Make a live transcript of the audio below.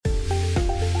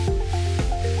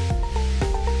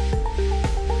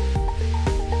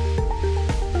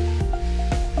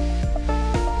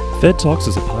Fed Talks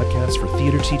is a podcast for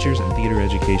theater teachers and theater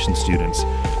education students.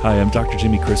 Hi, I'm Dr.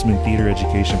 Jimmy Chrisman, theater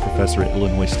education professor at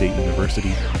Illinois State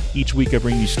University. Each week I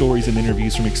bring you stories and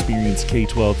interviews from experienced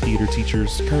K-12 theater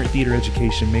teachers, current theater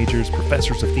education majors,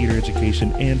 professors of theater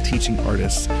education, and teaching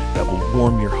artists that will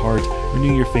warm your heart,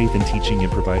 renew your faith in teaching,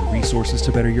 and provide resources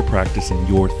to better your practice in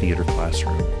your theater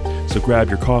classroom. So grab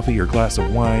your coffee or glass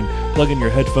of wine, plug in your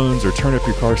headphones or turn up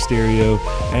your car stereo,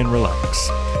 and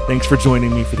relax. Thanks for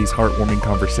joining me for these heartwarming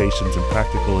conversations and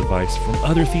practical advice from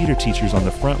other theater teachers on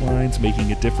the front lines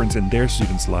making a difference in their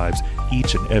students' lives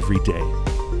each and every day.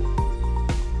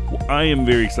 Well, I am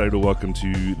very excited to welcome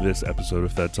to this episode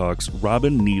of Fed Talks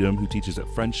Robin Needham, who teaches at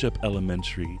Friendship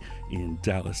Elementary in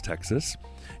Dallas, Texas.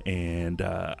 And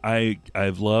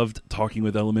I've loved talking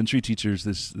with elementary teachers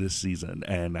this season,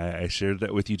 and I shared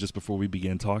that with you just before we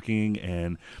began talking,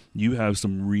 and you have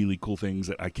some really cool things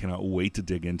that I cannot wait to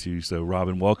dig into. So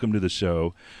Robin, welcome to the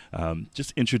show.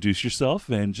 Just introduce yourself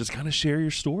and just kind of share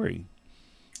your story.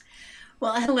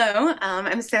 Well, hello.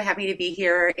 I'm so happy to be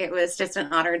here. It was just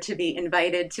an honor to be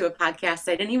invited to a podcast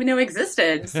I didn't even know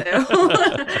existed. So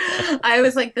I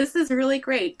was like, this is really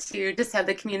great to just have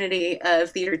the community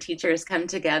of theater teachers come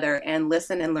together and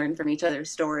listen and learn from each other's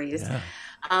stories. Yeah.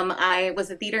 I was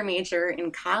a theater major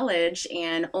in college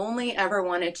and only ever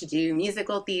wanted to do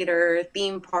musical theater,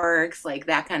 theme parks, like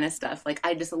that kind of stuff. Like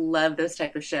I just love those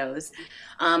type of shows.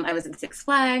 I was at Six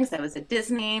Flags. I was at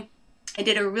Disney. I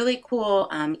did a really cool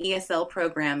ESL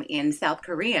program in South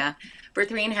Korea for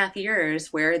 3.5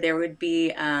 years where there would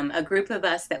be a group of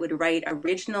us that would write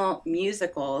original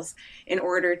musicals in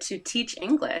order to teach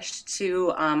English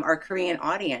to our Korean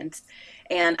audience.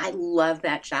 And I loved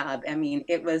that job. I mean,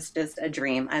 it was just a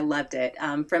dream. I loved it.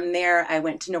 From there, I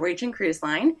went to Norwegian Cruise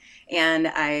Line and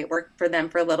I worked for them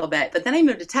for a little bit. But then I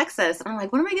moved to Texas and I'm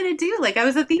like, what am I going to do? Like, I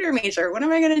was a theater major. What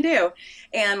am I going to do?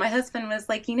 And my husband was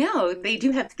like, you know, they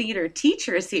do have theater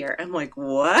teachers here. I'm like,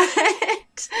 what?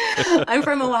 I'm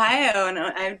from Ohio and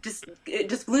it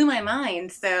just blew my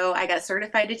mind. So I got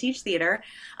certified to teach theater,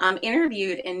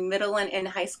 interviewed in middle and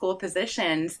high school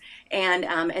positions. And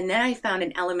then I found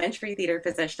an elementary theater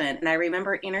position. And I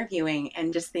remember interviewing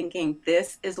and just thinking,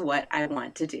 this is what I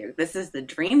want to do. This is the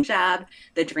dream job,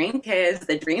 the dream kids,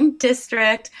 the dream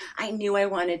district. I knew I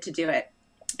wanted to do it.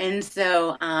 And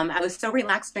so I was so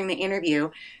relaxed during the interview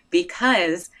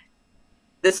because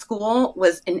the school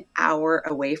was an hour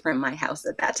away from my house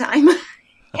at that time.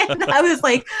 And I was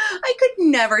like, I could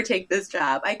never take this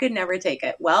job. I could never take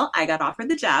it. Well, I got offered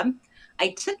the job. I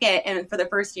took it, and for the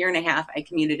first 1.5 years, I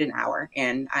commuted an hour,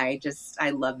 and I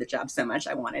loved the job so much.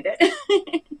 I wanted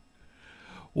it.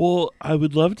 Well, I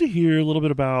would love to hear a little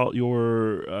bit about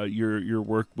your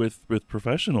work with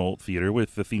professional theater,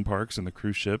 with the theme parks and the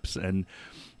cruise ships, and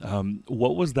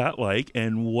what was that like,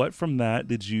 and what from that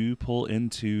did you pull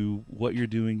into what you're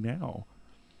doing now?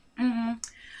 Mm-hmm.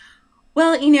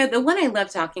 Well, you know, the one I love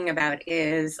talking about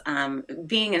is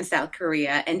being in South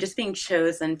Korea and just being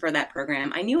chosen for that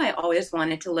program. I knew I always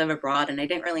wanted to live abroad, and I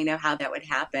didn't really know how that would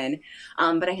happen.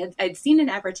 But I'd seen an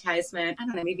advertisement, I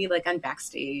don't know, maybe like on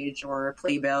Backstage or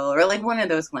Playbill or like one of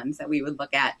those ones that we would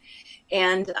look at.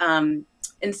 And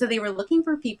so they were looking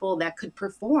for people that could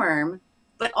perform,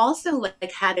 but also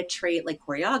like had a trait like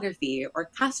choreography or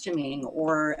costuming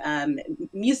or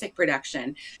music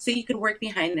production. So you could work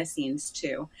behind the scenes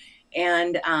too.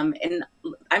 And I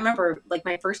remember like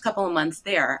my first couple of months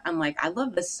there, I'm like, I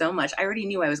love this so much. I already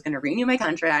knew I was going to renew my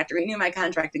contract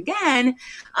again.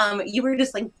 You were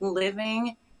just like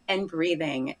living and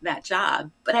breathing that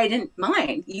job, but I didn't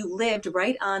mind. You lived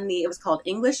right on it was called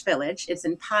English Village. It's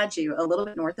in Paju, a little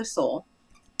bit north of Seoul.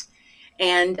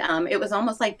 And it was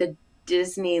almost like the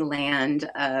Disneyland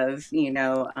of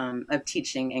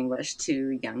teaching English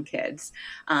to young kids.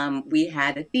 We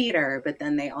had a theater, but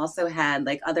then they also had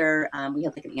like other, we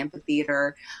had like an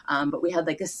amphitheater, but we had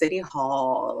like a city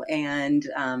hall and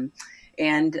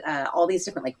all these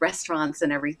different like restaurants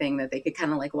and everything that they could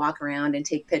kind of like walk around and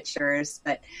take pictures.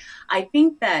 But I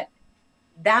think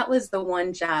that was the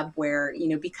one job where, you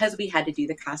know, because we had to do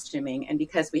the costuming and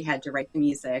because we had to write the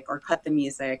music or cut the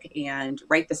music and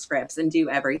write the scripts and do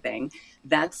everything,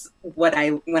 that's when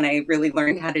I really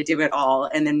learned how to do it all.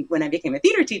 And then when I became a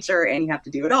theater teacher and you have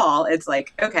to do it all, it's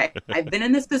like, okay, I've been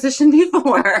in this position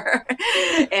before.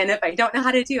 And if I don't know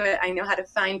how to do it, I know how to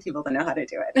find people that know how to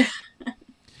do it.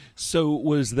 So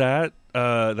was that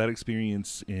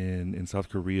experience in South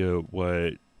Korea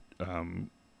what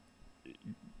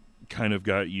kind of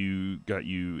got you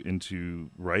into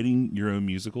writing your own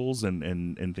musicals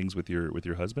and things with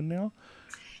your husband now?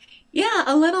 Yeah,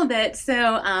 a little bit.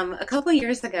 So, a couple of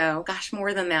years ago, gosh,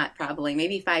 more than that, probably,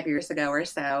 maybe 5 years ago or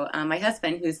so, my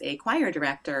husband, who's a choir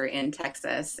director in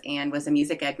Texas and was a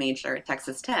music ed major at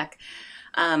Texas Tech,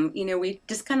 we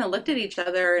just kind of looked at each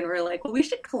other and we're like, well, we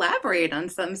should collaborate on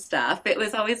some stuff. It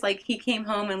was always like he came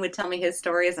home and would tell me his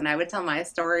stories and I would tell my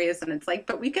stories, and it's like,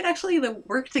 but we could actually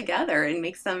work together and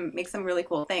make some really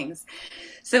cool things.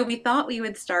 So we thought we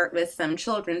would start with some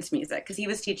children's music because he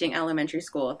was teaching elementary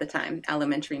school at the time,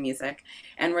 elementary music,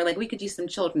 and we're like, we could do some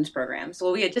children's programs.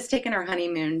 Well, we had just taken our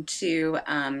honeymoon to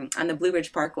on the Blue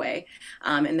Ridge Parkway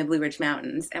in the Blue Ridge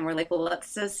Mountains, and we're like, well,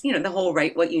 let's just the whole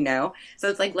write what you know. So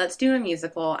it's like, let's do a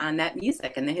musical on that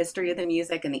music and the history of the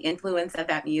music and the influence of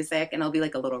that music, and it'll be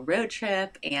like a little road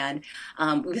trip. And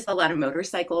we saw a lot of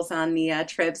motorcycles on the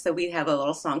trip, so we have a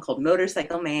little song called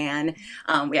Motorcycle Man.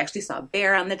 We actually saw a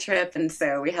bear on the trip, and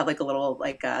so we have like a little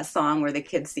song where the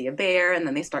kids see a bear and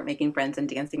then they start making friends and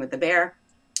dancing with the bear.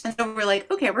 And so we're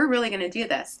like, okay, we're really going to do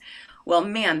this. Well,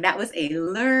 man, that was a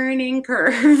learning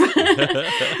curve.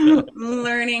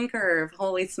 Learning curve.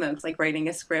 Holy smokes. Like writing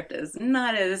a script is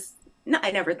not as, no,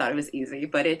 I never thought it was easy,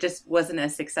 but it just wasn't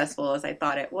as successful as I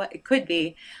thought it could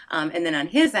be. And then on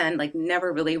his end, like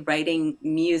never really writing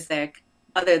music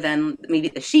other than maybe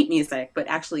the sheet music, but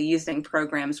actually using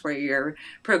programs where you're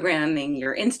programming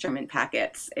your instrument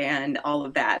packets and all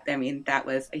of that. I mean, that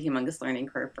was a humongous learning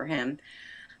curve for him.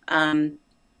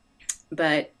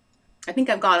 But I think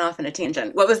I've gone off on a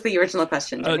tangent. What was the original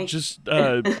question, Jimmy? Just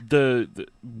the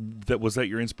that was that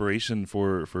your inspiration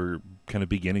for kind of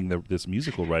beginning this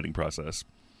musical writing process?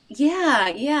 Yeah,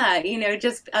 yeah.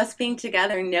 Just us being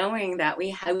together, knowing that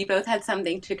we both had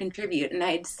something to contribute, and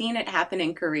I had seen it happen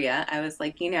in Korea. I was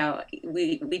like,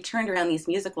 we turned around these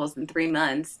musicals in 3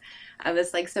 months. I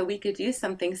was like, so we could do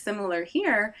something similar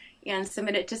here and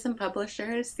submit it to some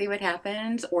publishers, see what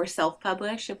happens, or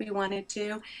self-publish if we wanted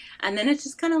to. And then it's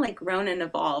just kind of like grown and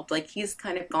evolved. Like he's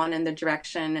kind of gone in the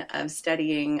direction of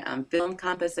studying film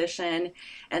composition,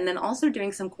 and then also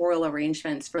doing some choral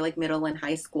arrangements for like middle and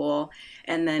high school.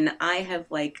 And then I have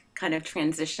like kind of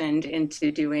transitioned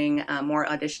into doing more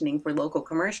auditioning for local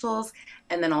commercials,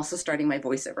 and then also starting my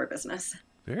voiceover business.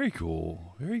 Very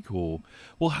cool. Very cool.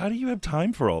 Well, how do you have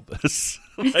time for all this?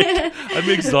 I'm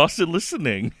exhausted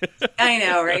listening. I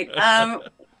know, right?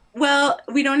 Well,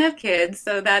 we don't have kids,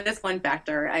 so that is one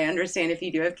factor. I understand if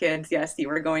you do have kids, yes, you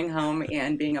are going home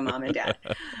and being a mom and dad.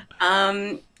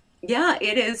 Yeah,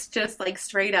 it is just like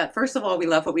straight up. First of all, we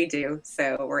love what we do.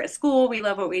 So we're at school, we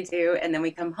love what we do, and then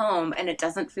we come home and it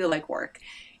doesn't feel like work.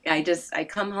 I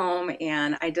come home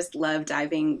and I just love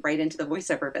diving right into the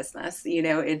voiceover business. When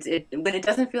it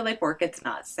doesn't feel like work, it's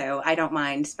not. So I don't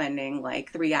mind spending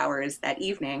like 3 hours that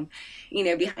evening,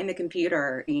 behind the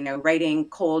computer, writing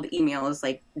cold emails,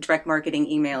 like direct marketing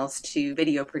emails to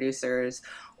video producers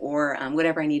or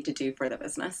whatever I need to do for the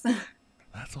business.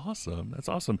 That's awesome. That's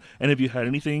awesome. And have you had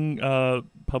anything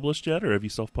published yet, or have you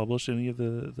self-published any of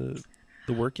the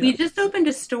work yet? We just opened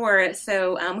a store,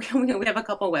 so we have a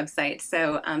couple websites.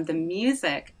 So the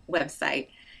music website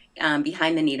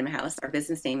behind the Needham House, our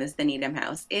business name is the Needham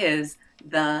House, is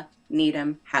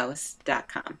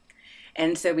theneedhamhouse.com.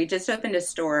 And so we just opened a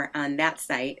store on that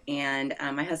site, and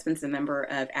my husband's a member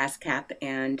of ASCAP,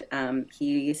 and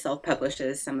he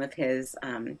self-publishes some of his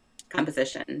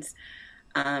compositions.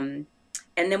 And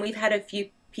then we've had a few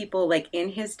people like in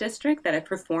his district that have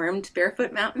performed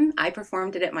Barefoot Mountain. I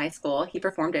performed it at my school. He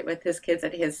performed it with his kids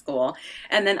at his school.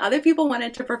 And then other people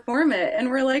wanted to perform it, and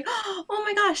we're like, oh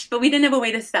my gosh, but we didn't have a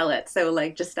way to sell it. So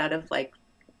like just out of like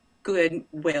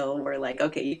goodwill, we're like,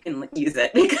 okay, you can use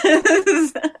it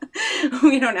because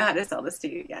we don't know how to sell this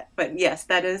to you yet. But yes,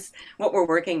 that is what we're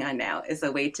working on now, is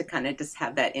a way to kind of just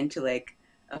have that into like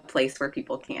a place where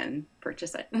people can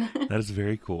purchase it. That is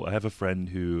very cool. I have a friend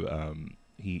who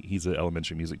he's an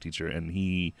elementary music teacher, and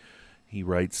he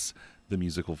writes the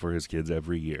musical for his kids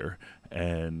every year,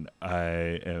 and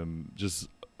I am just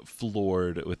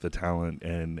floored with the talent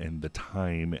and the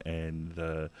time and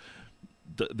the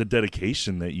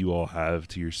dedication that you all have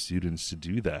to your students to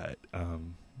do that.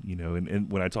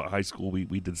 And when I taught high school,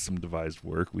 we did some devised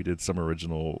work. We did some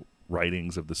original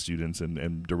writings of the students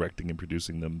and directing and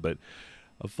producing them, but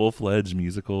a full-fledged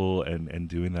musical and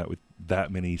doing that with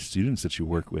that many students that you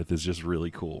work with is just really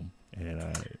cool. and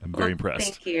I'm very impressed.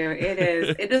 Thank you.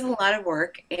 It is a lot of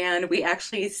work, and we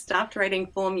actually stopped writing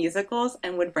full musicals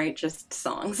and would write just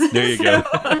songs. There you So go.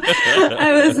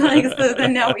 I was like, so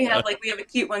then now we have a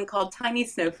cute one called Tiny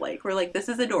Snowflake. We're like, this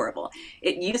is adorable.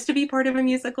 It used to be part of a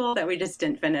musical that we just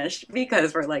didn't finish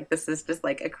because we're like, this is just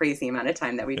like a crazy amount of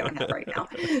time that we don't have right now.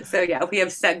 So yeah, we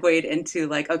have segued into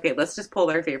like, okay, let's just pull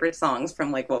our favorite songs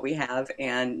from like what we have,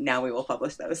 and now we will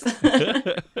publish those.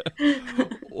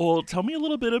 Well, tell me a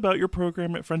little bit about your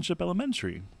program at Friendship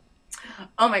Elementary.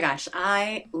 Oh my gosh,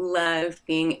 I love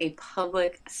being a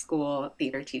public school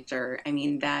theater teacher. I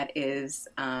mean,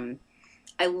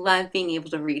 I love being able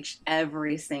to reach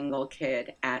every single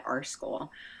kid at our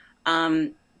school.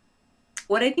 Um,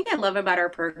 what I think I love about our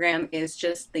program is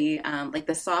just the like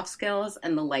the soft skills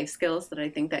and the life skills that I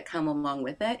think that come along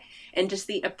with it, and just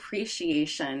the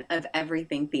appreciation of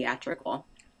everything theatrical,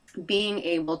 being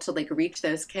able to like reach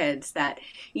those kids that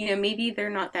maybe they're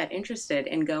not that interested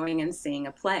in going and seeing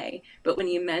a play, but when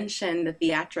you mention the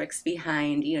theatrics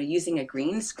behind using a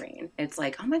green screen, it's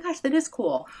like, oh my gosh, that is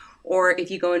cool. Or if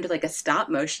you go into like a stop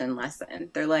motion lesson,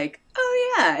 they're like,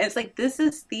 oh yeah, it's like, this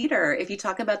is theater. If you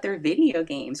talk about their video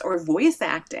games or voice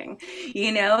acting,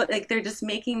 like they're just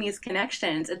making these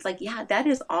connections. It's like, yeah, that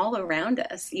is all around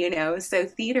us. So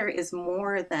theater is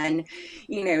more than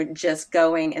just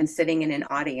going and sitting in an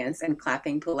audience and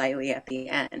clapping politely at the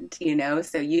end,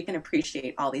 so you can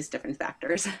appreciate all these different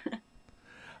factors.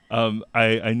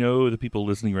 I know the people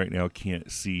listening right now can't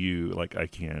see you like I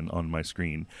can on my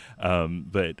screen,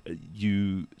 but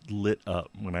you lit up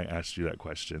when I asked you that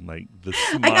question. Like the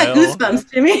smile, I got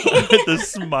goosebumps, Jimmy. The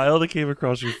smile that came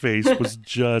across your face was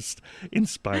just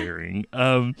inspiring.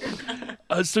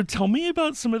 So tell me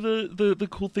about some of the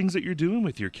cool things that you're doing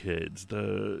with your kids,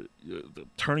 the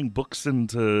turning books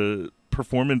into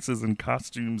performances and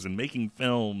costumes and making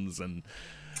films and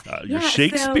your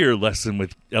Shakespeare lesson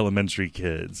with elementary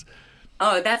kids.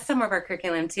 Oh, that's some of our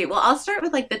curriculum too. Well, I'll start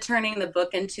with like the turning the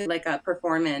book into like a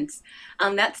performance.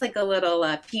 That's like a little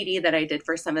PD that I did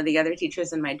for some of the other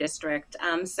teachers in my district.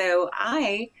 So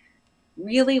I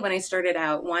really, when I started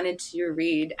out, wanted to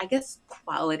read, I guess,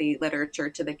 quality literature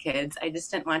to the kids. I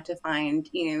just didn't want to find,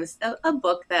 a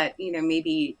book that,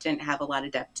 maybe didn't have a lot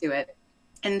of depth to it.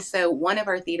 And so one of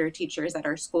our theater teachers at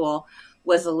our school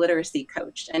was a literacy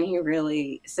coach, and he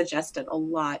really suggested a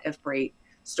lot of great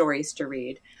stories to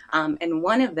read. And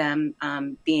one of them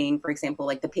being, for example,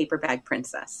 like The Paper Bag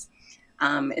Princess.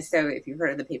 So if you've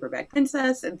heard of The Paper Bag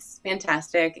Princess, it's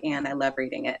fantastic, and I love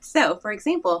reading it. So, for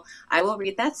example, I will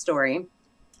read that story,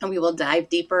 and we will dive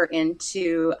deeper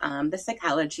into the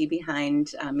psychology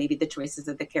behind maybe the choices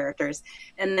of the characters.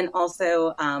 And then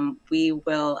also we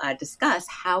will discuss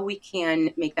how we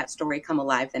can make that story come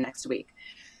alive the next week.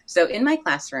 So in my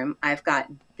classroom, I've got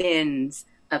bins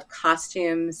of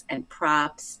costumes and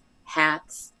props,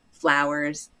 hats,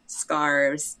 flowers,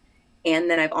 scarves. And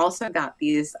then I've also got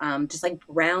these just like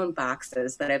brown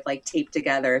boxes that I've like taped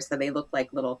together so they look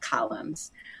like little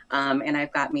columns. And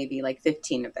I've got maybe like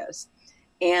 15 of those.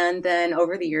 And then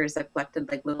over the years, I've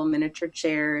collected like little miniature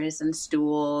chairs and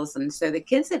stools. And so the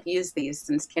kids have used these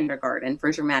since kindergarten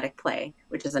for dramatic play,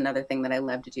 which is another thing that I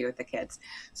love to do with the kids.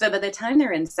 So by the time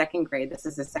they're in second grade, this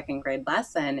is a second grade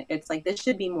lesson. It's like, this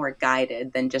should be more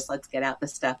guided than just let's get out the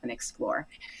stuff and explore.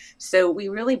 So we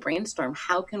really brainstorm,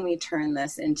 how can we turn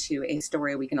this into a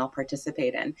story we can all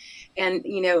participate in? And,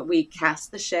 we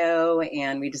cast the show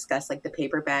and we discuss like the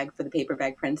paper bag for the Paper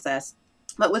Bag Princess.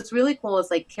 But what's really cool is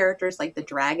like characters like the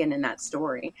dragon in that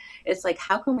story. It's like,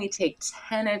 how can we take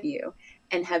 10 of you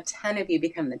and have 10 of you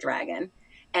become the dragon?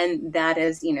 And that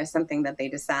is, something that they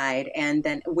decide. And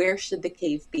then where should the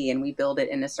cave be? And we build it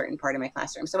in a certain part of my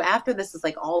classroom. So after this is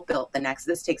like all built,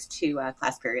 this takes 2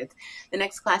 class periods. The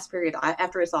next class period,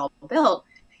 after it's all built,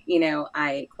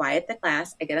 I quiet the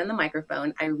class, I get on the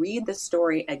microphone, I read the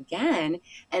story again,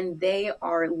 and they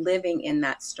are living in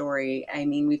that story. I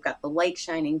mean, we've got the light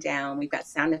shining down, we've got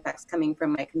sound effects coming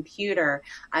from my computer.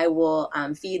 I will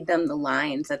feed them the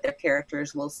lines that their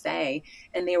characters will say,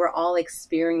 and they were all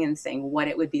experiencing what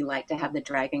it would be like to have the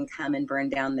dragon come and burn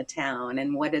down the town,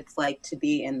 and what it's like to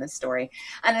be in the story.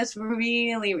 And it's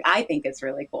really, I think it's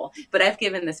really cool. But I've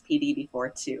given this PD before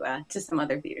to some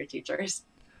other theater teachers.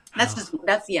 That's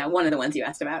one of the ones you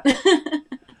asked about.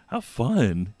 How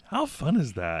fun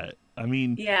is that? I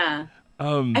mean, yeah.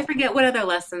 I forget, what other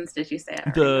lessons did you say?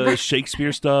 The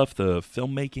Shakespeare stuff, the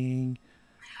filmmaking.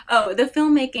 Oh, the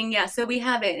filmmaking. Yeah. So we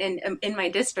have it in my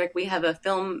district. We have a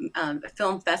film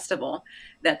festival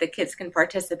that the kids can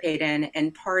participate in.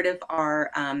 And part of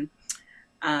our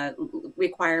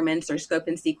requirements or scope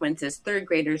and sequences, third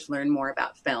graders learn more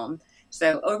about film.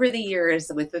 So over the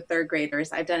years with the third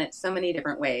graders, I've done it so many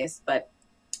different ways, but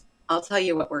I'll tell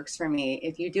you what works for me.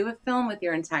 If you do a film with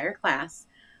your entire class,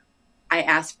 I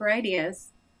ask for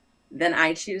ideas, then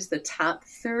I choose the top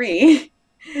 3,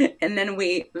 and then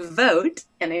we vote.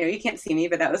 And I know you can't see me,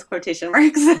 but that was quotation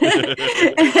marks.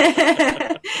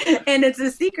 And it's a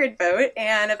secret vote.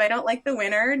 And if I don't like the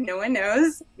winner, no one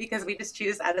knows, because we just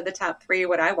choose out of the top 3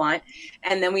 what I want.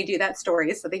 And then we do that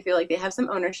story so they feel like they have some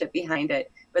ownership behind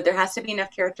it. But there has to be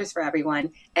enough characters for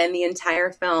everyone. And the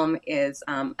entire film is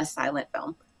a silent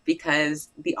film, because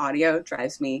the audio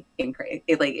drives me crazy.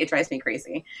 It drives me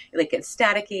crazy. It gets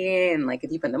staticky, and like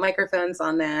if you put the microphones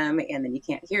on them and then you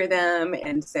can't hear them.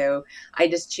 And so I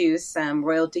just choose some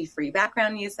royalty-free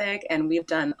background music, and we've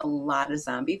done a lot of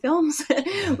zombie films.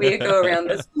 We go around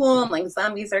the school and like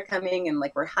zombies are coming and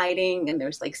like we're hiding, and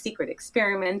there's like secret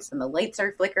experiments and the lights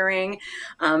are flickering.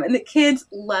 And the kids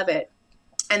love it.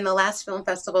 And the last film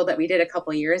festival that we did a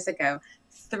couple years ago,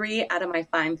 3 out of my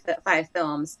 5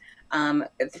 films, so I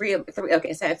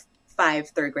have 5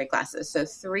 third grade classes. So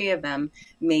 3 of them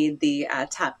made the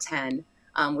top 10,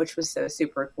 which was so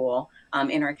super cool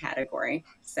in our category.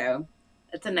 So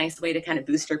it's a nice way to kind of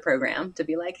boost your program, to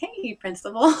be like, hey,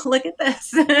 principal, look at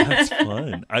this. That's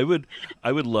fun. I would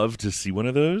love to see one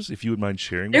of those, if you would mind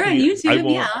sharing. They're on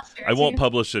YouTube. I won't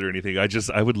publish it or anything.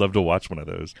 I would love to watch one of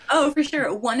those. Oh, for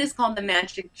sure. One is called The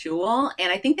Magic Jewel,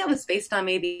 and I think that was based on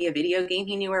maybe a video game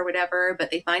he knew or whatever,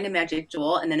 but they find a magic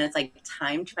jewel, and then it's like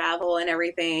time travel and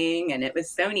everything, and it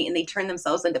was so neat, and they turn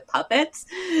themselves into puppets.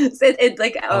 So it's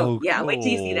like, cool. Wait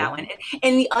till you see that one.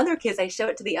 And the other kids, I show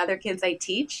it to the other kids I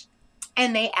teach,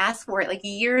 and they ask for it like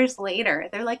years later.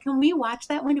 They're like, can we watch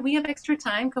that one? Do we have extra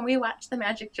time? Can we watch the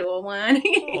Magic Jewel one?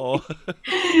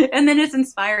 And then it's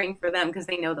inspiring for them because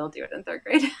they know they'll do it in third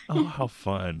grade. Oh, how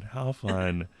fun. How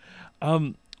fun.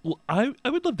 Well, I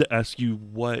would love to ask you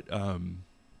what has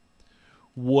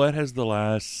the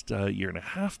last year and a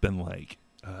half been like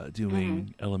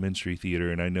doing elementary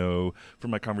theater? And I know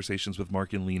from my conversations with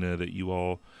Mark and Lena that you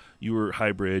were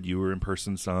hybrid, you were in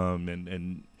person some,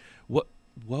 and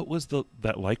what was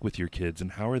that like with your kids,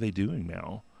 and how are they doing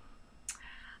now?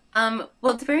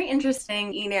 Well, it's very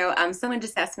interesting. Someone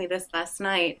just asked me this last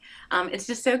night. It's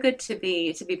just so good to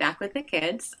be back with the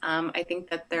kids. I think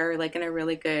that they're like in a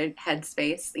really good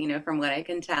headspace, from what I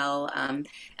can tell. And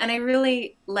I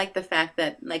really like the fact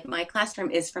that like my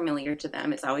classroom is familiar to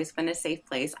them. It's always been a safe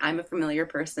place. I'm a familiar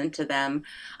person to them.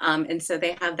 And so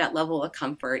they have that level of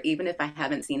comfort, even if I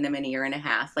haven't seen them in a year and a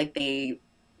half. Like they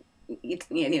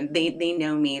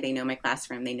know me, they know my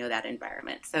classroom, they know that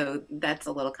environment. So that's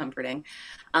a little comforting.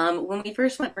 When we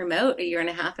first went remote a year and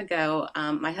a half ago,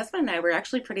 my husband and I were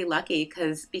actually pretty lucky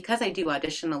because I do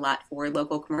audition a lot for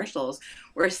local commercials.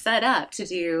 We're set up to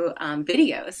do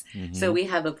videos. Mm-hmm. So we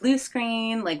have a blue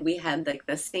screen, like we had like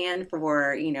the stand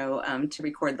for, to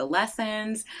record the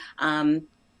lessons.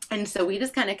 And so we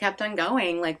just kind of kept on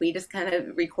going. Like we just kind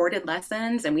of recorded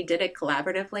lessons, and we did it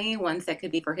collaboratively. Ones that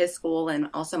could be for his school and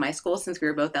also my school, since we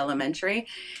were both elementary.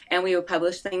 And we would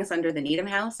publish things under the Needham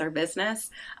House, our business,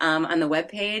 on the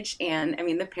webpage. And I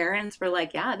mean, the parents were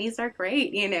like, yeah, these are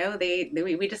great.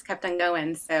 We just kept on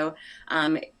going. So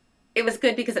it was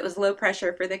good because it was low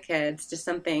pressure for the kids, just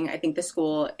something I think the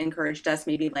school encouraged us,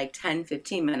 maybe like 10,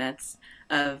 15 minutes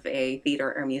of a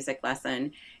theater or music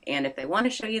lesson. And if they want to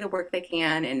show you the work, they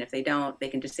can. And if they don't, they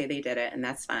can just say they did it, and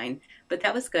that's fine. But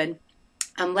that was good.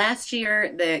 Last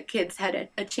year, the kids had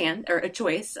a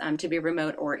choice to be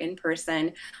remote or in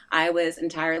person. I was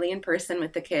entirely in person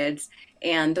with the kids.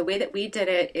 And the way that we did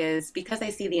it is because I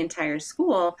see the entire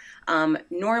school,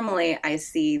 normally I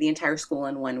see the entire school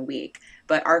in 1 week.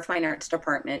 But our fine arts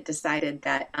department decided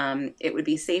that it would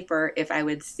be safer if I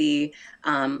would see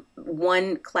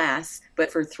one class,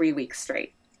 but for 3 weeks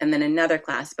straight, and then another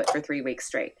class, but for 3 weeks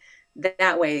straight.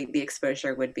 That way the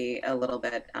exposure would be a little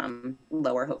bit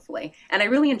lower, hopefully. And I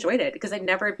really enjoyed it because I'd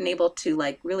never been able to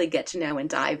like really get to know and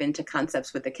dive into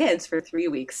concepts with the kids for 3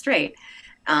 weeks straight.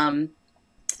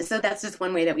 So that's just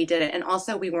one way that we did it. And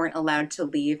also we weren't allowed to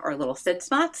leave our little sit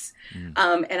spots.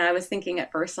 And I was thinking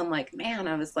at first, I'm like, man,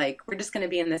 we're just going to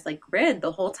be in this like grid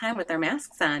the whole time with our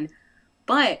masks on.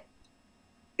 But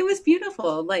it was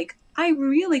beautiful. Like I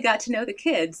really got to know the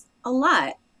kids a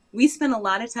lot. We spent a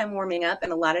lot of time warming up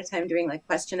and a lot of time doing like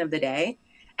question of the day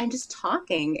and just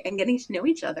talking and getting to know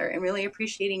each other and really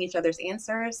appreciating each other's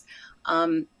answers.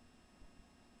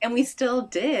 And we still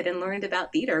did and learned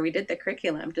about theater. We did the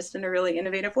curriculum just in a really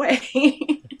innovative way.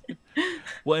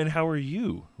 Well, and how are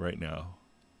you right now?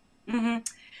 Mm-hmm.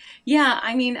 Yeah,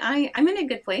 I mean, I'm in a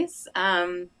good place.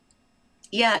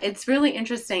 Yeah, it's really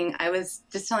interesting. I was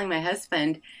just telling my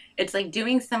husband, it's like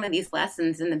doing some of these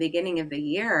lessons in the beginning of the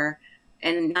year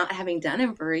and not having done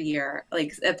them for a year.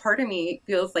 Like a part of me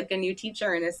feels like a new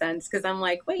teacher in a sense because I'm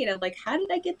like, wait, I'm like, how did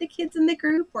I get the kids in the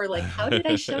group? Or like, how did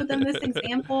I show them this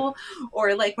example?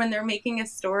 Or like when they're making a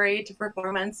story to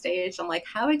perform on stage, I'm like,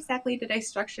 how exactly did I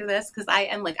structure this? Because I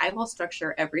am like, I will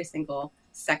structure every single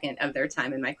second of their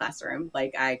time in my classroom.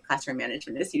 Like classroom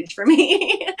management is huge for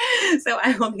me. So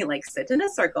I will be like, sit in a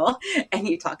circle and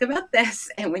you talk about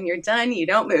this. And when you're done, you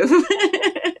don't move.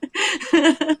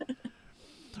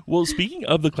 Well, speaking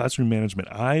of the classroom management,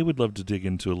 I would love to dig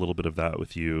into a little bit of that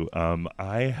with you.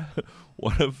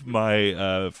 One of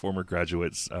my former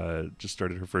graduates just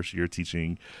started her first year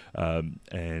teaching,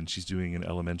 and she's doing an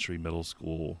elementary, middle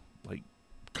school, like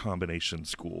combination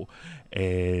school.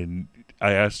 And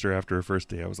I asked her after her first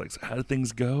day, I was like, so how did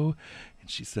things go? And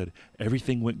she said,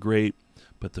 everything went great,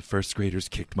 but the first graders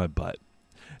kicked my butt.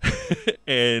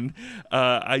 And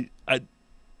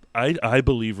I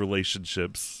believe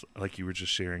relationships, like you were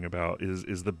just sharing about,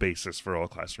 is the basis for all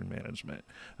classroom management.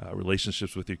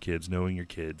 Relationships with your kids, knowing your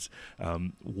kids.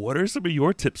 What are some of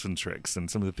your tips and tricks and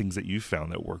some of the things that you've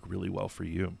found that work really well for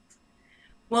you?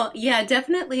 Well, yeah,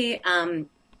 definitely.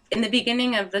 In the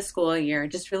beginning of the school year,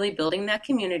 just really building that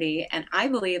community. And I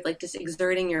believe like just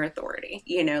exerting your authority,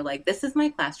 like this is my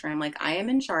classroom. Like I am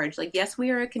in charge. Like, yes,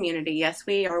 we are a community. Yes,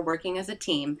 we are working as a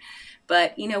team.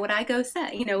 But, what I go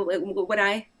say, what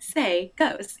I say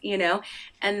goes,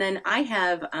 And then I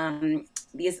have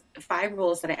these 5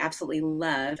 rules that I absolutely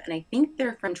love. And I think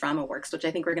they're from Drama Works, which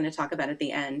I think we're going to talk about at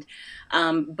the end.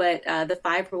 But the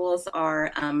 5 rules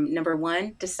are number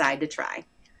 1, decide to try.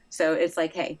 So it's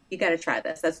like, hey, you got to try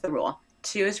this. That's the rule.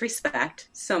 2 is respect.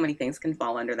 So many things can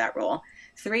fall under that rule.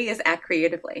 3 is act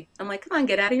creatively. I'm like, come on,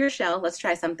 get out of your shell. Let's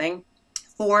try something.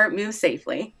 4, move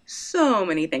safely. So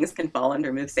many things can fall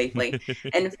under move safely.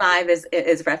 And 5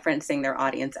 is referencing their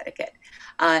audience etiquette.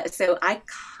 So I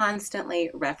constantly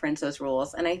reference those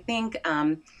rules. And I think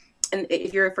and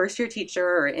if you're a first year teacher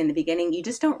or in the beginning, you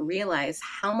just don't realize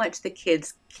how much the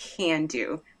kids can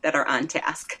do that are on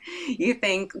task. You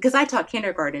think, because I taught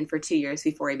kindergarten for 2 years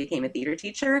before I became a theater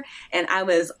teacher, and I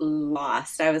was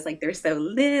lost. I was like, they're so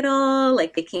little,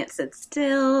 like they can't sit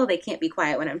still, they can't be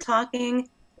quiet when I'm talking.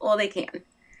 Well, they can.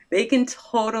 They can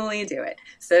totally do it.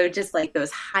 So just like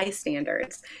those high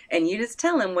standards, and you just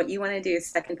tell them what you want to do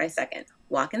second by second.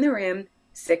 Walk in the room,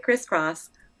 sit crisscross,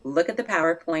 look at the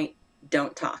PowerPoint,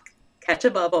 don't talk. Catch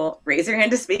a bubble, raise your hand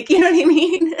to speak, you know what I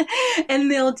mean? And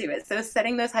they'll do it. So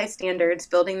setting those high standards,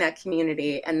 building that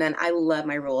community. And then I love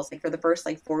my rules. Like for the first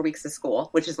 4 weeks of school,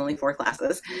 which is only 4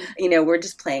 classes, we're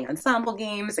just playing ensemble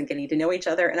games and getting to know each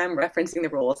other. And I'm referencing the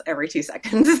rules every 2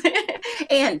 seconds.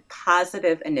 And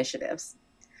positive initiatives.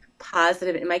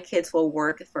 Positive. And my kids will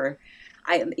work for,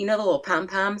 the little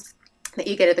pom-poms that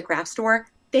you get at the craft store.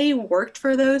 They worked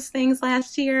for those things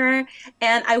last year.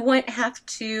 And I wouldn't have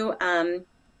to,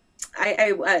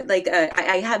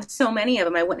 I have so many of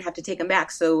them, I wouldn't have to take them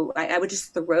back. So I would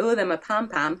just throw them a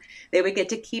pom-pom. They would get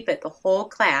to keep it the whole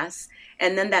class.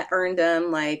 And then that earned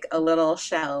them like a little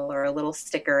shell or a little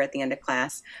sticker at the end of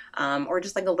class, or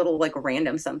just like a little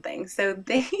random something. So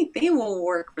they will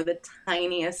work for the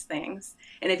tiniest things.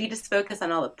 And if you just focus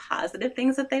on all the positive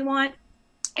things that they want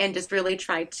and just really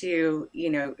try to,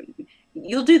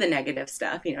 you'll do the negative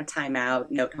stuff, time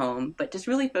out, note home, but just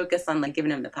really focus on giving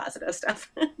them the positive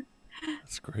stuff.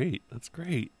 That's great. That's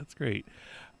great. That's great.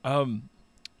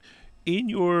 In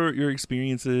your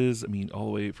experiences, all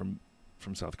the way from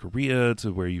South Korea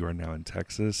to where you are now in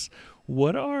Texas,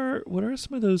 what are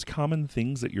some of those common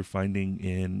things that you're finding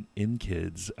in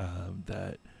kids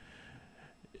that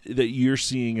you're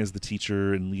seeing as the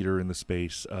teacher and leader in the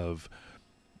space of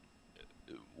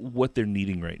what they're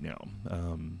needing right now?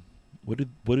 What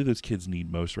do those kids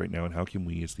need most right now, and how can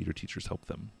we as theater teachers help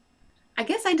them? I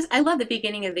guess I love the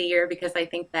beginning of the year because I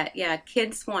think that,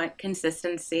 kids want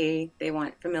consistency, they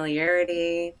want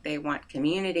familiarity, they want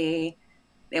community,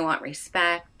 they want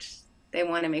respect, they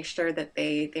want to make sure that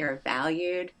they are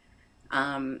valued,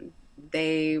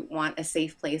 they want a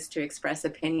safe place to express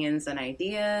opinions and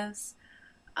ideas,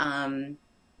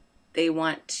 they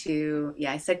want to,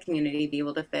 I said community, be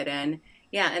able to fit in.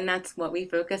 Yeah, and that's what we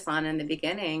focus on in the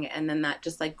beginning, and then that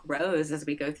just grows as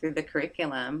we go through the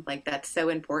curriculum. That's so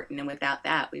important, and without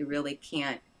that, we really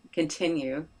can't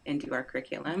continue into our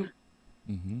curriculum.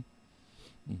 Mm-hmm.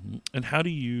 Mm-hmm. And how do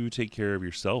you take care of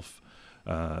yourself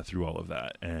through all of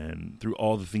that, and through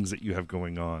all the things that you have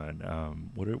going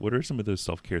on? What are some of those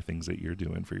self-care things that you're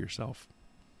doing for yourself?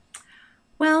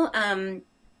 Well,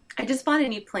 I just bought a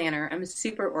new planner. I'm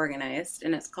super organized,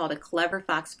 and it's called a Clever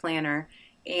Fox Planner.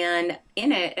 And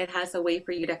in it, it has a way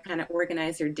for you to kind of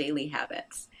organize your daily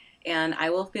habits. And I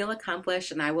will feel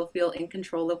accomplished and I will feel in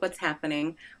control of what's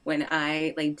happening when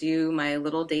I like do my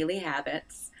little daily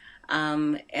habits.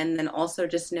 And then also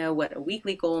just know what a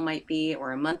weekly goal might be,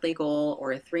 or a monthly goal,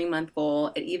 or a 3 month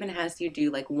goal. It even has you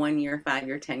do like 1 year, 5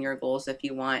 year, 10 year goals if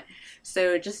you want.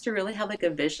 So just to really have like a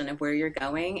vision of where you're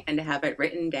going and to have it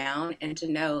written down and to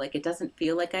know like it doesn't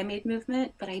feel like I made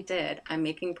movement, but I did. I'm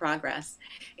making progress.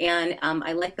 And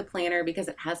I like the planner because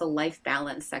it has a life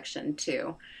balance section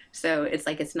too. So it's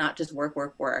like it's not just work,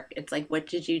 work, work. It's like what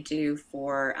did you do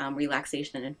for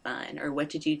relaxation and fun, or what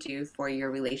did you do for your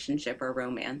relationship or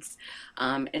romance?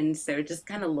 And so just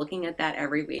kind of looking at that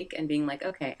every week and being like,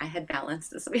 okay, I had balance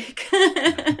this week.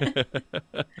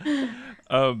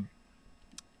 um,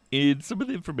 in some of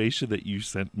the information that you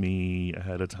sent me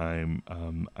ahead of time,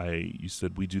 you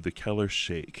said we do the Keller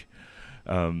Shake.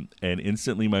 And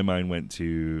instantly my mind went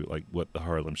to like what the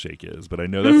Harlem Shake is, but I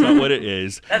know that's not what it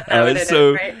is. That's not what it is,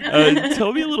 right?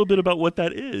 Tell me a little bit about what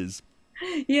that is.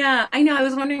 Yeah, I know. I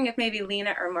was wondering if maybe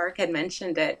Lena or Mark had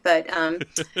mentioned it, but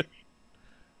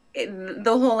the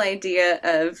whole idea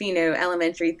of,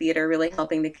 elementary theater really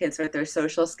helping the kids with their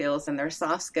social skills and their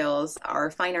soft skills,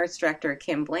 our fine arts director,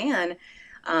 Kim Bland,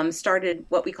 started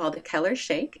what we call the Keller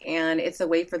Shake, and it's a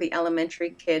way for the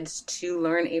elementary kids to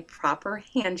learn a proper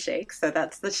handshake. So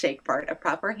that's the shake part, a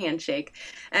proper handshake,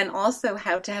 and also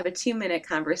how to have a 2 minute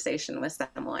conversation with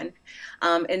someone.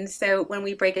 And so when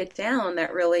we break it down,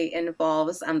 that really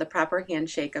involves the proper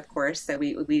handshake, of course. So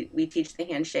we teach the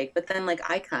handshake, but then like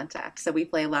eye contact. So we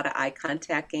play a lot of eye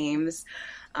contact games,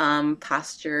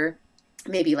 posture,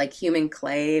 maybe like human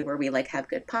clay, where we like have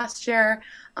good posture,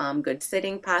 good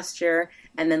sitting posture,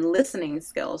 and then listening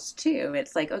skills too.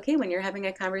 It's like, okay, when you're having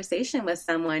a conversation with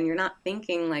someone, you're not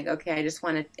thinking like, okay, I just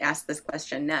want to ask this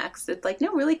question next. It's like,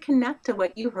 no, really connect to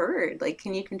what you heard. Like,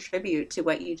 can you contribute to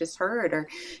what you just heard? Or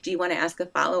do you want to ask a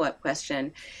follow-up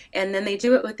question? And then they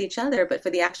do it with each other, but for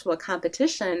the actual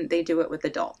competition, they do it with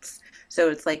adults. So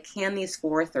it's like, can these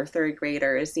fourth or third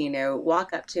graders,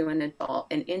 walk up to an adult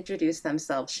and introduce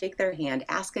themselves, shake their hand,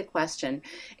 ask a question,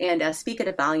 and speak at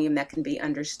a volume that can be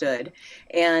understood.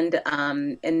 And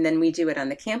then we do it on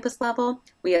the campus level.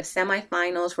 We have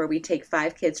semifinals where we take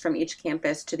 5 kids from each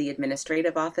campus to the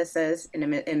administrative offices and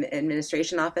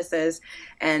administration offices,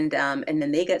 and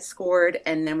then they get scored.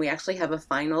 And then we actually have a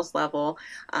finals level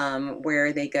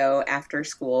where they go after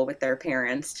school with their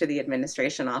parents to the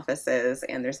administration offices,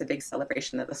 and there's a big celebration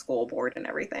at the school board and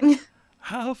everything.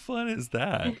 How fun is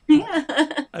that?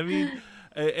 Yeah. I mean,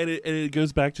 and it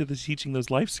goes back to the teaching those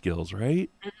life skills,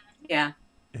 right? Yeah.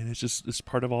 And it's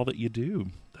part of all that you do.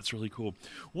 That's really cool.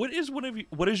 What is one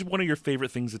of your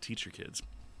favorite things to teach your kids?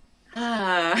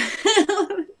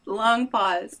 Long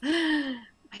pause.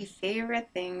 My favorite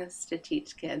things to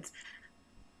teach kids.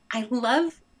 I feel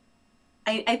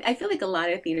like a lot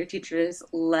of theater teachers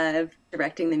love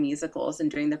directing the musicals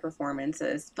and doing the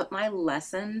performances, but my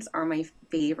lessons are my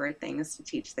favorite things to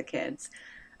teach the kids.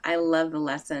 I love the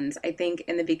lessons. I think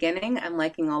in the beginning, I'm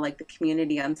liking all like the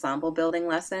community ensemble building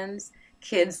lessons.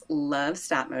 Kids love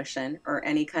stop motion or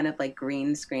any kind of like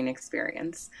green screen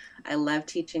experience. I love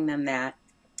teaching them that.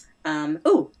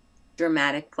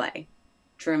 Dramatic play.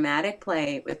 Dramatic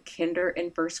play with kinder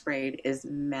and first grade is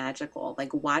magical.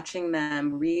 Like watching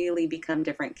them really become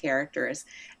different characters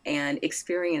and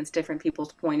experience different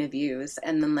people's point of views,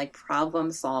 and then like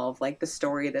problem solve like the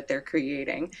story that they're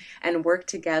creating and work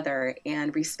together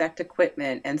and respect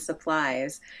equipment and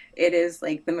supplies. It is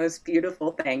like the most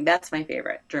beautiful thing. That's my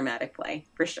favorite, dramatic play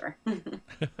for sure.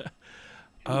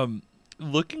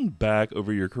 Looking back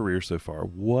over your career so far,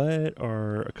 what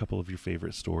are a couple of your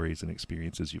favorite stories and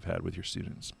experiences you've had with your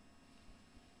students?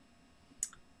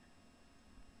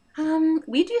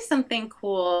 We do something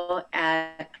cool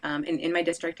at in my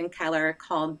district in Keller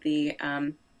called the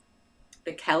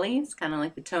Kellys, kind of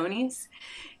like the Tonys.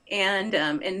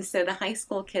 And so the high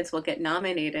school kids will get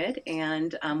nominated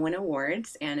and win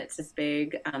awards, and it's this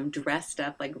big dressed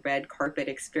up like red carpet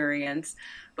experience.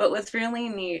 But what's really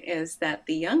neat is that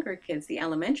the younger kids, the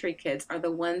elementary kids, are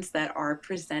the ones that are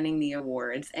presenting the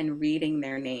awards and reading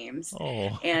their names.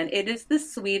 Oh. And it is the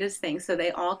sweetest thing. So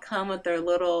they all come with their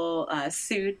little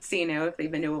suits, if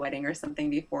they've been to a wedding or something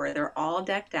before. They're all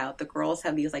decked out. The girls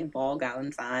have these like ball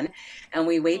gowns on, and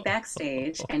we wait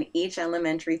backstage, and each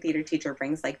elementary theater teacher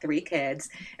brings like like 3 kids,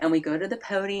 and we go to the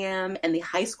podium, and the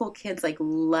high school kids like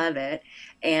love it,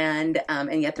 and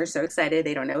yet they're so excited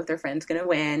they don't know if their friend's going to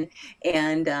win,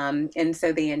 and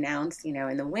so they announce,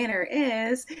 and the winner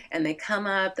is, and they come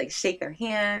up, like shake their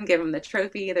hand, give them the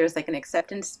trophy. There's like an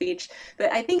acceptance speech.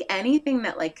 But I think anything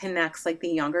that like connects like the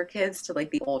younger kids to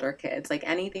like the older kids, like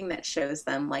anything that shows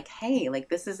them like, hey, like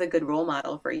this is a good role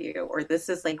model for you, or this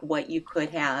is like what you could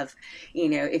have,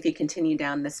 if you continue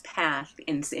down this path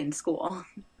in school.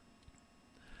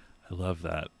 I love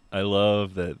that. I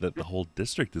love that the whole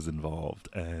district is involved,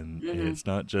 and it's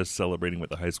not just celebrating what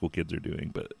the high school kids are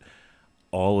doing, but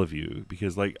all of you,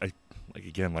 because like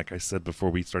I said before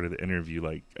we started the interview,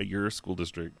 like your school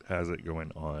district has it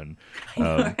going on.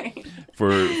 Right.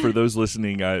 For those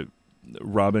listening,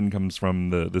 Robin comes from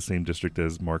the same district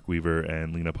as Mark Weaver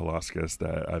and Lena Palauskas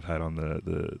that I've had on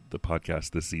the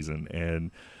podcast this season,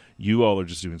 and you all are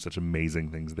just doing such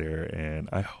amazing things there, and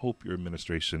I hope your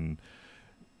administration,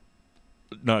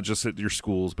 not just at your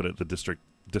schools but at the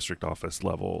district office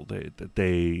level, that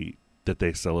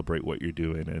they celebrate what you're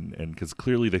doing, and because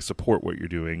clearly they support what you're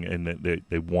doing, and that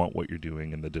they want what you're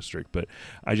doing in the district. But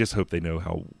I just hope they know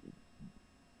how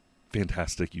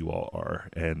fantastic you all are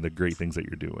and the great things that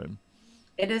you're doing.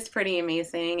 It is pretty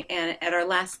amazing. And at our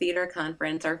last theater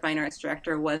conference, our fine arts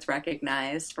director was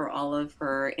recognized for all of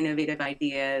her innovative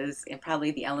ideas and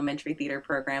probably the elementary theater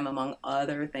program, among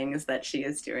other things that she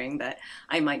is doing that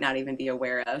I might not even be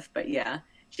aware of. But yeah,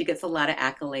 she gets a lot of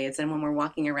accolades. And when we're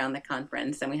walking around the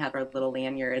conference and we have our little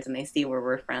lanyards and they see where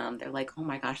we're from, they're like, oh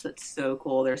my gosh, that's so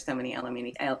cool. There's so many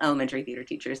elementary theater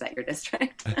teachers at your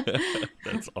district.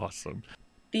 That's awesome.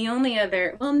 The only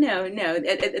other,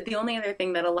 the only other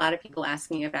thing that a lot of people ask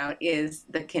me about is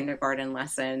the kindergarten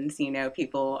lessons.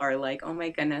 People are like, oh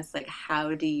my goodness, like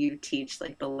how do you teach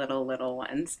like the little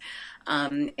ones?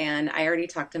 And I already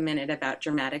talked a minute about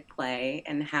dramatic play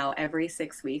and how every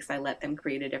 6 weeks I let them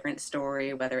create a different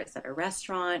story, whether it's at a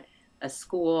restaurant, a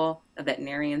school, a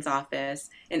veterinarian's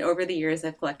office. And over the years,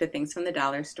 I've collected things from the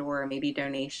dollar store, maybe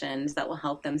donations that will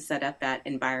help them set up that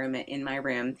environment in my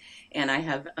room. And I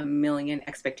have a million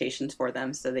expectations for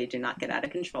them so they do not get out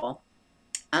of control.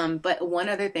 But one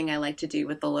other thing I like to do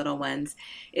with the little ones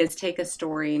is take a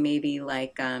story, maybe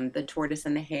like The Tortoise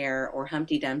and the Hare or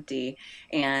Humpty Dumpty,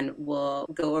 and we'll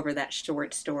go over that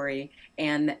short story,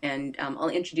 and I'll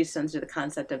introduce them to the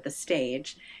concept of the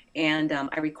stage. And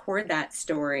I record that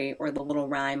story or the little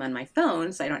rhyme on my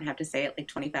phone, so I don't have to say it like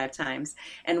 25 times.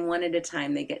 And one at a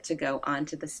time, they get to go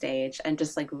onto the stage and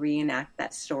just like reenact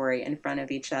that story in front of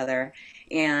each other.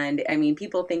 And I mean,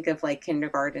 people think of like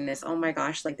kindergarten as, oh my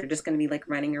gosh, like they're just going to be like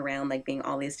running around, like being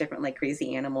all these different like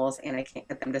crazy animals, and I can't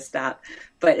get them to stop.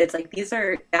 But it's like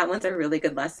that one's a really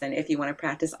good lesson if you want to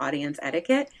practice audience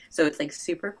etiquette. So it's like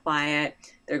super quiet.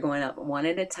 They're going up one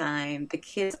at a time. The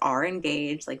kids are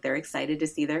engaged, like they're excited to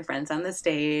see their friends on the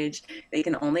stage. They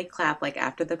can only clap like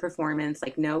after the performance,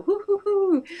 like no hoo hoo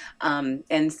hoo.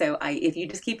 And so if you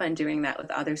just keep on doing that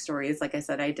with other stories, like I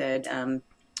said, I did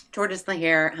Tortoise and the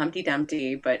Hare, Humpty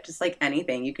Dumpty, but just like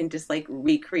anything, you can just like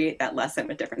recreate that lesson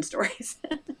with different stories.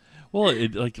 Well,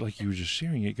 it like you were just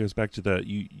sharing, it goes back to that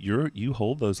you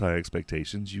hold those high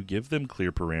expectations, you give them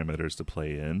clear parameters to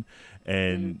play in,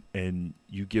 and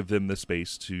you give them the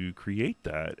space to create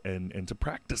that and to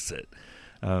practice it.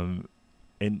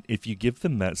 And if you give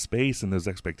them that space and those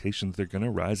expectations, they're going to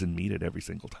rise and meet it every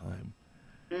single time.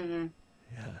 Mm-hmm.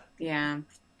 Yeah.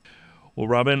 Well,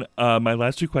 Robin, my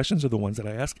last 2 questions are the ones that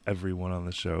I ask everyone on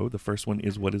the show. The first one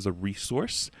is, what is a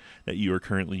resource that you are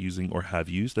currently using or have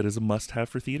used that is a must-have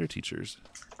for theater teachers?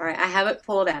 All right, I have it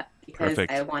pulled up because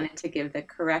Perfect. I wanted to give the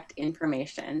correct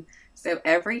information. So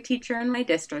every teacher in my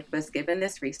district was given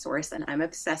this resource, and I'm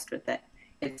obsessed with it.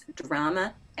 It's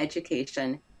Drama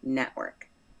Education Network,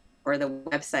 or the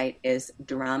website is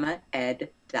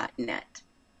dramaed.net.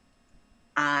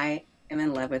 I am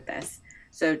in love with this.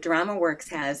 So DramaWorks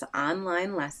has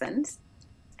online lessons.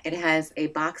 It has a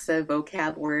box of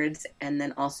vocab words, and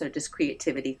then also just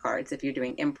creativity cards if you're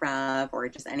doing improv or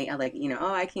just any like,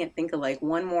 I can't think of like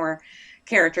one more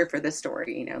character for this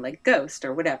story, like ghost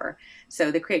or whatever.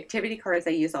 So the creativity cards I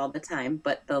use all the time,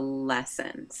 but the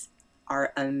lessons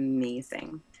are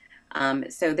amazing.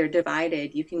 So they're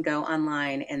divided. You can go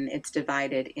online and it's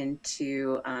divided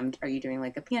into, are you doing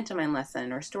like a pantomime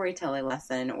lesson or storytelling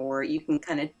lesson, or you can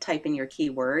kind of type in your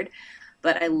keyword.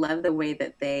 But I love the way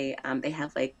that they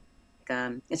have like,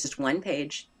 it's just one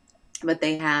page, but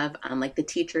they have like the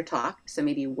teacher talk. So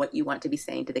maybe what you want to be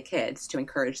saying to the kids to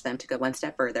encourage them to go one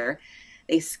step further.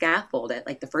 They scaffold it,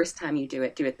 like the first time you do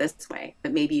it this way,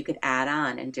 but maybe you could add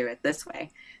on and do it this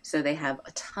way. So they have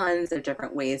tons of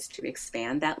different ways to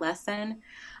expand that lesson.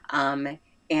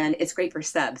 And it's great for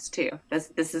subs too.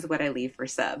 This is what I leave for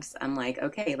subs. I'm like,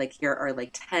 okay, like here are like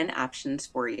 10 options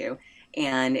for you.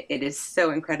 And it is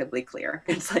so incredibly clear.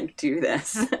 It's like, do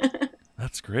this.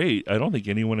 That's great. I don't think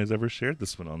anyone has ever shared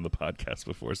this one on the podcast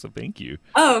before, so thank you.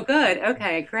 Oh, good.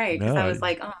 Okay, great. Because No, I was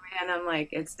like, oh man, I'm like,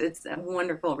 it's a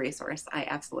wonderful resource. I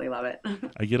absolutely love it.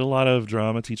 I get a lot of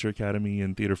Drama Teacher Academy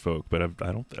and Theater Folk, but I've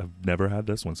never had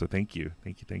this one, so thank you.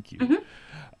 Thank you.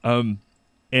 Mhm.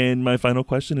 And my final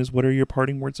question is, what are your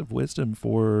parting words of wisdom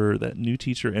for that new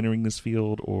teacher entering this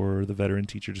field or the veteran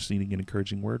teacher just needing an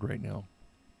encouraging word right now?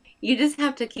 You just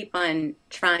have to keep on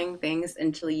trying things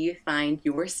until you find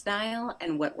your style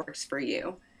and what works for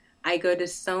you. I go to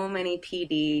so many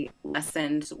PD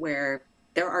lessons where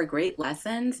there are great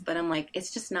lessons, but I'm like,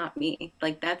 it's just not me.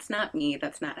 Like, that's not me.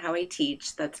 That's not how I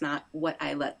teach. That's not what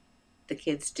I let the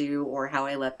kids do or how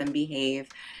I let them behave.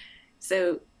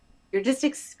 So you're just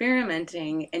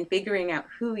experimenting and figuring out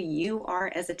who you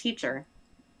are as a teacher.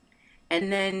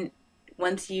 And then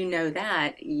once you know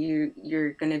that,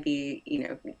 you're going to be,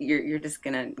 you're just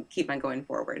going to keep on going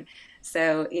forward.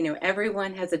 So,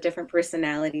 everyone has a different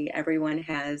personality. Everyone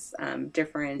has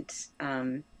different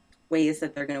ways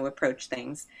that they're going to approach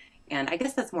things. And I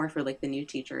guess that's more for like the new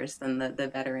teachers than the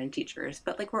veteran teachers.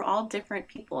 But like, we're all different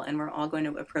people and we're all going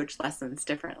to approach lessons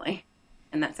differently.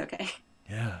 And that's okay.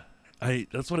 Yeah.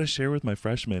 That's what I share with my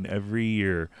freshmen every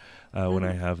year when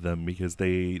I have them, because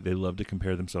they love to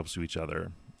compare themselves to each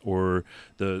other, or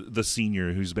the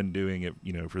senior who's been doing it,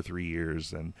 for 3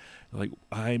 years, and like,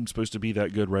 I'm supposed to be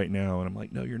that good right now. And I'm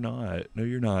like, no, you're not. No,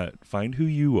 you're not. Find who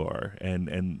you are.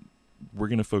 And we're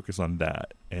going to focus on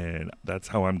that. And that's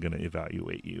how I'm going to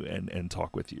evaluate you and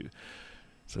talk with you.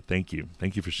 So thank you.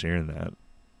 Thank you for sharing that.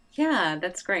 Yeah,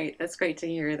 that's great. That's great to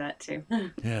hear that too.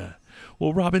 Yeah.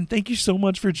 Well, Robin, thank you so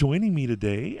much for joining me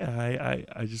today. I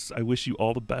wish you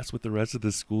all the best with the rest of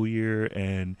the school year,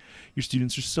 and your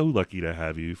students are so lucky to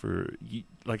have you.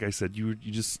 Like I said, you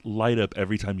just light up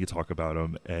every time you talk about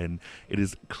them, and it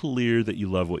is clear that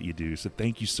you love what you do. So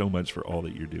thank you so much for all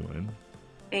that you're doing.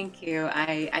 Thank you.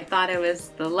 I thought I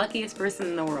was the luckiest person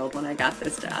in the world when I got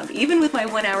this job. Even with my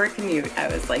 1 hour commute, I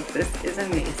was like, this is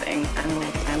amazing.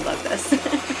 I love this.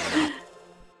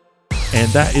 And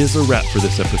that is a wrap for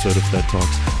this episode of Fed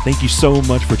Talks. Thank you so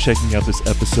much for checking out this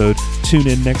episode. Tune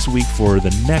in next week for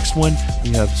the next one. We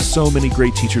have so many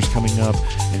great teachers coming up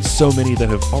and so many that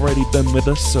have already been with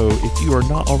us. So if you are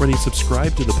not already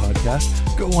subscribed to the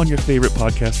podcast, go on your favorite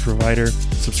podcast provider,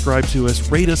 subscribe to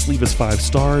us, rate us, leave us 5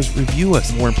 stars, review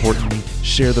us. More importantly,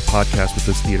 share the podcast with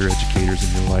those theater educators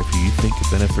in your life who you think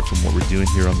could benefit from what we're doing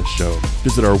here on the show.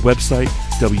 Visit our website,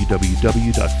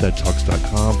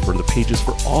 www.fedtalks.com, for the pages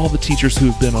for all the teachers who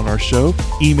have been on our show.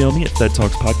 Email me at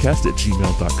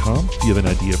fedtalkspodcast@gmail.com if you have an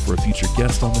idea for a future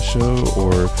guest on the show,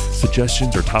 or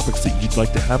suggestions or topics that you'd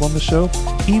like to have on the show.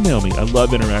 Email me. I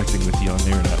love interacting with you on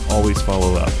there, and I always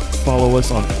follow up. Follow us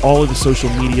on all of the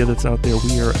social media that's out there.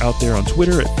 We are out there on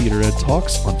Twitter at Theater Ed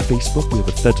Talks. On Facebook, we have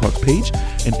a Fed Talks page,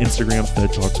 and Instagram,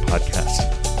 Fed Talks Podcast.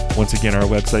 Once again, our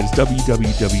website is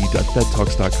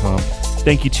www.fedtalks.com.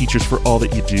 Thank you, teachers, for all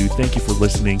that you do. Thank you for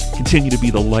listening. Continue to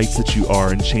be the lights that you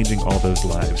are and changing all those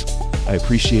lives. I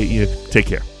appreciate you. Take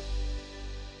care.